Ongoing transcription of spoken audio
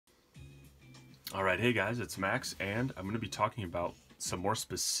Alright, hey guys, it's Max, and I'm going to be talking about some more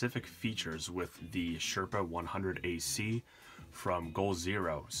specific features with the Sherpa 100AC from Goal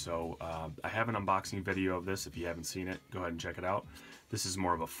Zero. So I have an unboxing video of this. If you haven't seen it, go ahead and check it out. This is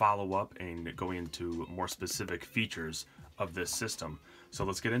more of a follow-up and going into more specific features of this system. So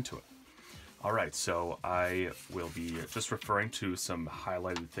let's get into it. Alright, so I will be just referring to some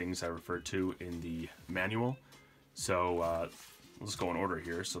highlighted things I referred to in the manual. So let's go in order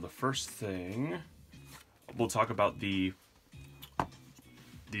here. So the first thing, we'll talk about these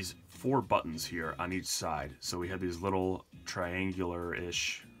 4 buttons here on each side. So we have these little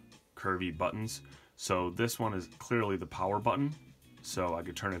triangular-ish curvy buttons. So this one is clearly the power button, so I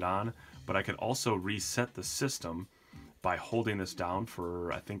could turn it on, but I could also reset the system by holding this down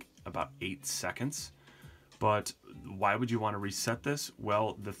for, I think, about 8 seconds. But why would you want to reset this?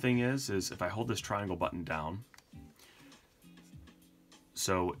 Well, the thing is if I hold this triangle button down,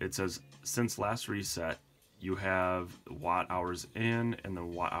 so it says, since last reset, you have watt hours in and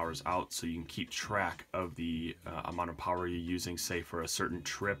then watt hours out, so you can keep track of the amount of power you're using. Say for a certain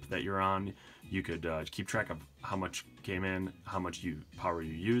trip that you're on, you could keep track of how much came in, how much power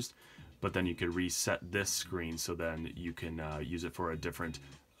you used, but then you could reset this screen so then you can use it for a different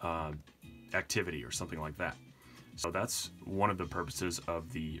activity or something like that. So that's one of the purposes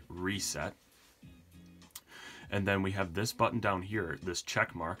of the reset. And then we have this button down here, this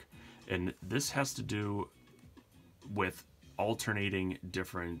check mark, and this has to do with alternating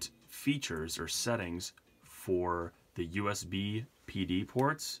different features or settings for the USB PD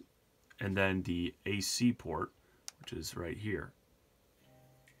ports and then the AC port, which is right here.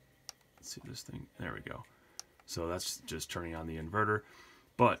 Let's see this thing, there we go. So that's just turning on the inverter.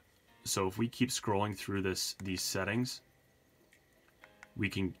 But so if we keep scrolling through these settings, we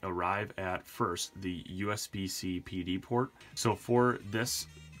can arrive at first the USB-C PD port. So for this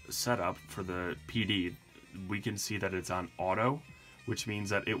setup for the PD, we can see that it's on auto, which means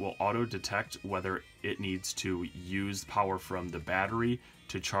that it will auto detect whether it needs to use power from the battery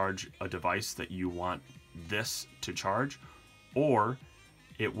to charge a device that you want this to charge, or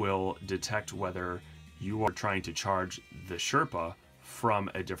it will detect whether you are trying to charge the Sherpa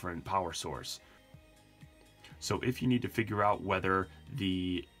from a different power source. So if you need to figure out whether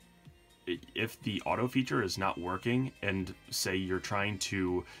if the auto feature is not working, and say you're trying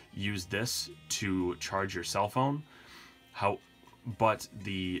to use this to charge your cell phone, but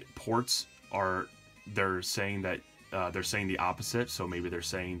the ports they're saying the opposite. So maybe they're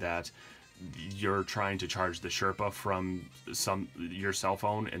saying that you're trying to charge the Sherpa from your cell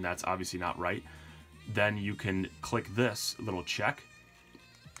phone, and that's obviously not right. Then you can click this little check,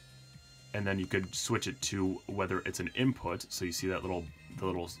 and then you could switch it to whether it's an input, so you see that the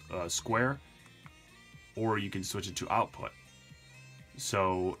little square, or you can switch it to output.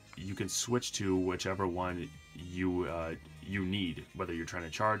 So you can switch to whichever one you need, whether you're trying to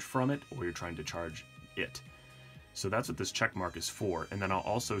charge from it or you're trying to charge it. So that's what this check mark is for. And then I'll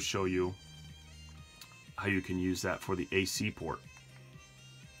also show you how you can use that for the AC port.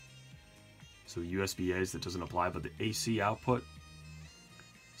 So USB-A's, that doesn't apply, but the AC output.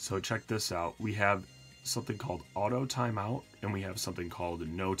 So check this out. We have something called auto timeout, and we have something called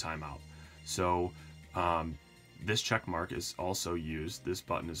no timeout. So this check mark is also used, this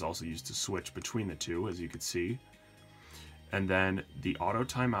button is also used to switch between the two, as you can see. And then the auto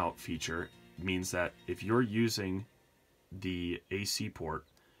timeout feature means that if you're using the AC port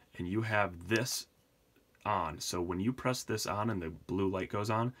and you have this on, so when you press this on and the blue light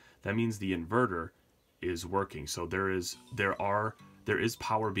goes on, that means the inverter is working. So there is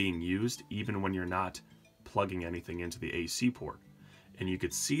power being used even when you're not plugging anything into the AC port. And you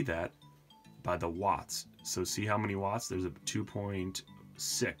could see that by the watts. So see how many watts? There's a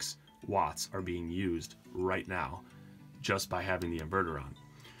 2.6 watts are being used right now just by having the inverter on.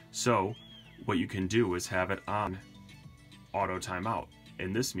 So what you can do is have it on auto timeout.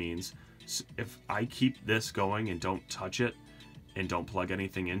 And this means if I keep this going and don't touch it and don't plug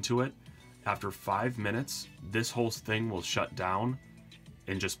anything into it, after 5 minutes, this whole thing will shut down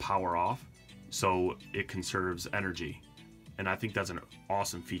and just power off, so it conserves energy. And I think that's an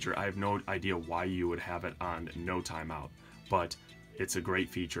awesome feature. I have no idea why you would have it on no timeout, but it's a great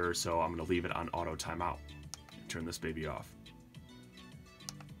feature, so I'm going to leave it on auto timeout. Turn this baby off.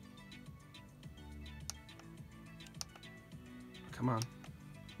 Come on.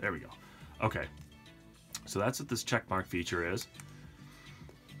 There we go. Okay, so that's what this checkmark feature is.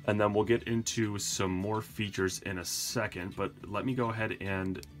 And then we'll get into some more features in a second, but let me go ahead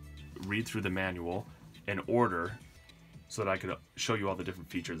and read through the manual in order so that I could show you all the different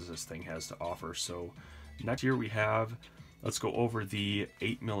features this thing has to offer. So next here we have let's go over the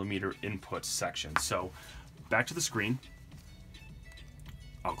 8mm input section. So back to the screen.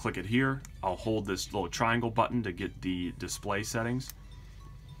 I'll click it here. I'll hold this little triangle button to get the display settings.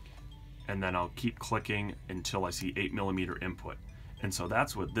 And then I'll keep clicking until I see 8mm input. And so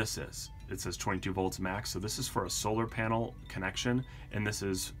that's what this is. It says 22 volts max. So this is for a solar panel connection. And this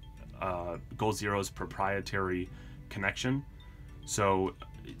is Goal Zero's proprietary connection. So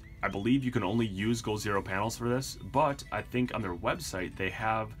I believe you can only use Goal Zero panels for this, but I think on their website they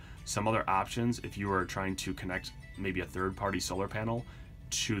have some other options if you are trying to connect maybe a third-party solar panel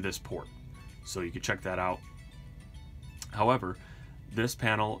to this port. So you can check that out. However, this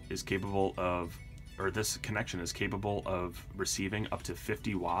panel is capable of, or this connection is capable of receiving up to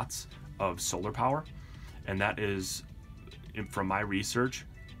 50 watts of solar power, and that is, from my research,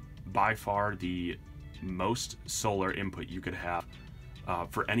 by far the most solar input you could have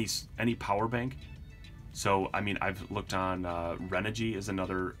for any power bank. So I mean, I've looked on Renogy is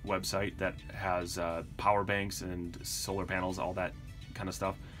another website that has power banks and solar panels, all that kind of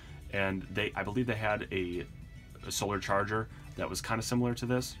stuff, and I believe they had a solar charger that was kind of similar to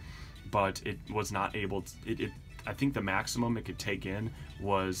this, but it was not able to, I think the maximum it could take in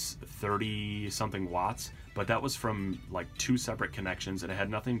was 30 something watts, but that was from like 2 separate connections, and it had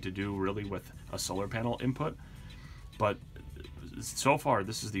nothing to do really with a solar panel input. But so far,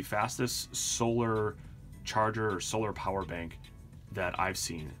 this is the fastest solar charger or solar power bank that I've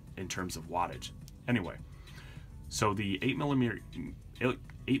seen in terms of wattage. Anyway, so the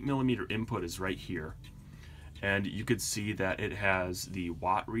 8mm input is right here, and you could see that it has the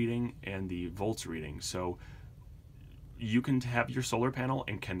watt reading and the volts reading. So you can have your solar panel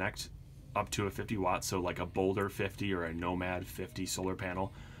and connect up to a 50 watts, so like a Boulder 50 or a Nomad 50 solar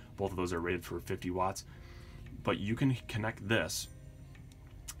panel. Both of those are rated for 50 watts. But you can connect the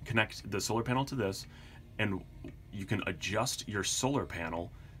solar panel to this, and you can adjust your solar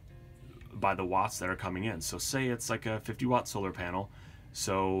panel by the watts that are coming in. So say it's like a 50 watt solar panel.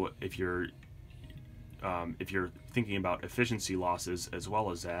 So if you're thinking about efficiency losses as well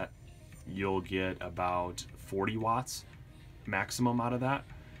as that, you'll get about 40 watts maximum out of that.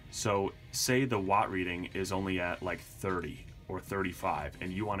 So say the watt reading is only at like 30 or 35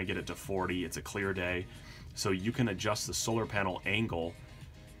 and you want to get it to 40, it's a clear day, so you can adjust the solar panel angle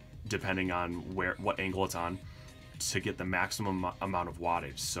depending on what angle it's on to get the maximum amount of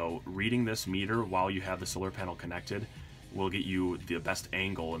wattage. So reading this meter while you have the solar panel connected will get you the best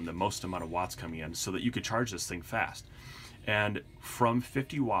angle and the most amount of watts coming in so that you could charge this thing fast. And from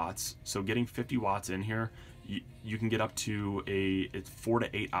 50 watts, so getting 50 watts in here, you can get up to it's 4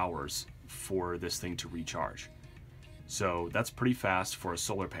 to 8 hours for this thing to recharge. So that's pretty fast for a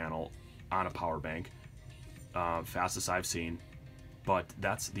solar panel on a power bank, fastest I've seen, but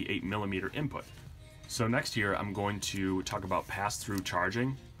that's the 8mm input. So next here, I'm going to talk about pass-through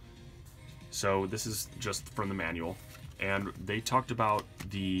charging. So this is just from the manual. And they talked about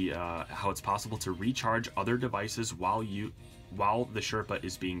the how it's possible to recharge other devices while the Sherpa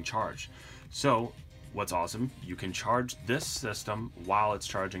is being charged. So what's awesome, you can charge this system while it's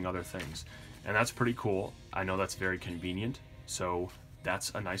charging other things, and that's pretty cool. I know that's very convenient, so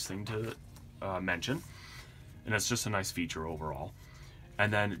that's a nice thing to mention, and it's just a nice feature overall.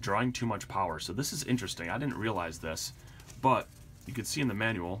 And then drawing too much power. So this is interesting. I didn't realize this, but you can see in the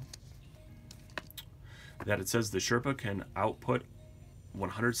manual that it says the Sherpa can output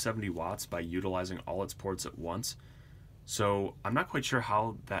 170 watts by utilizing all its ports at once. So I'm not quite sure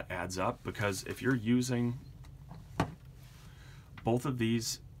how that adds up, because if you're using both of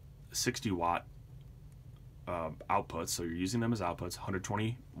these 60 watt outputs, so you're using them as outputs,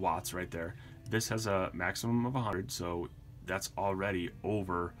 120 watts right there. This has a maximum of 100, so that's already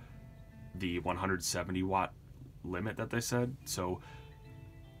over the 170 watt limit that they said. So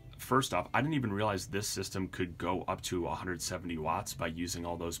first off, I didn't even realize this system could go up to 170 watts by using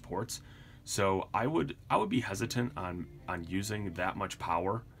all those ports. So I would be hesitant on using that much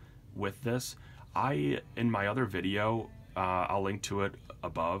power with this. In my other video, I'll link to it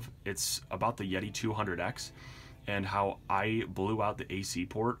above. It's about the Yeti 200X and how I blew out the AC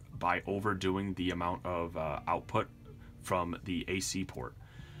port by overdoing the amount of output from the AC port.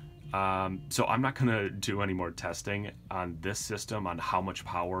 So I'm not gonna do any more testing on this system on how much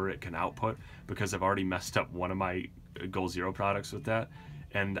power it can output, because I've already messed up one of my Goal Zero products with that.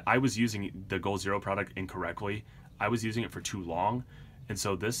 And I was using the Goal Zero product incorrectly. I was using it for too long. And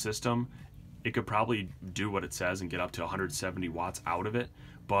so this system, it could probably do what it says and get up to 170 watts out of it,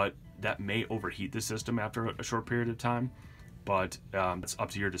 but that may overheat the system after a short period of time. But it's up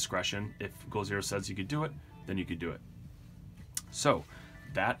to your discretion. If Goal Zero says you could do it, then you could do it. So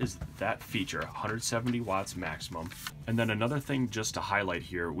that feature, 170 watts maximum. And then another thing just to highlight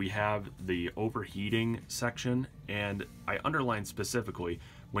here, we have the overheating section, and I underlined specifically,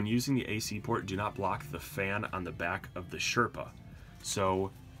 when using the AC port, do not block the fan on the back of the Sherpa.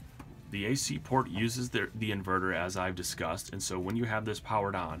 So the AC port uses the inverter, as I've discussed, and so when you have this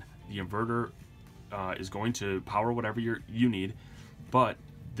powered on, the inverter is going to power whatever you need, but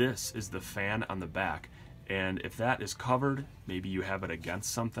this is the fan on the back. And if that is covered, maybe you have it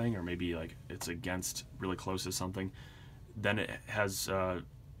against something, or maybe like it's against really close to something, then it has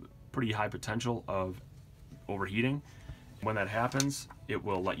pretty high potential of overheating. When that happens, it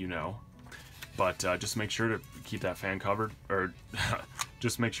will let you know. But just make sure to keep that fan covered, or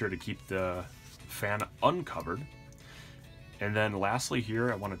just make sure to keep the fan uncovered. And then lastly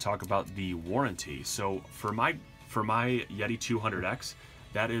here, I want to talk about the warranty. So for my Yeti 200X,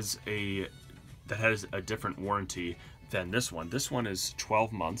 that has a different warranty than this one. This one is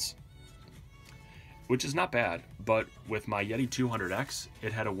 12 months, which is not bad, but with my Yeti 200X,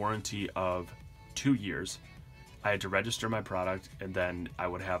 it had a warranty of 2 years. I had to register my product, and then I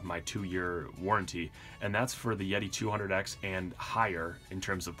would have my 2-year warranty, and that's for the Yeti 200X and higher in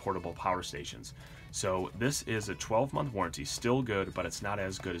terms of portable power stations. So this is a 12-month warranty, still good, but it's not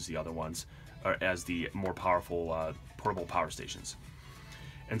as good as the other ones, or as the more powerful portable power stations.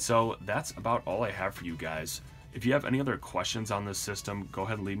 And so that's about all I have for you guys. If you have any other questions on this system, go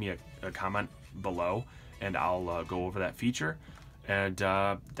ahead and leave me a comment below, and I'll go over that feature. And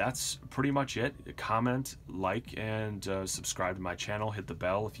that's pretty much it. Comment, like, and subscribe to my channel. Hit the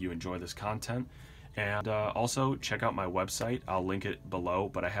bell if you enjoy this content. And also check out my website. I'll link it below,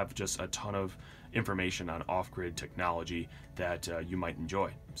 but I have just a ton of information on off-grid technology that you might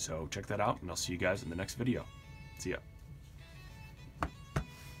enjoy. So check that out, and I'll see you guys in the next video. See ya.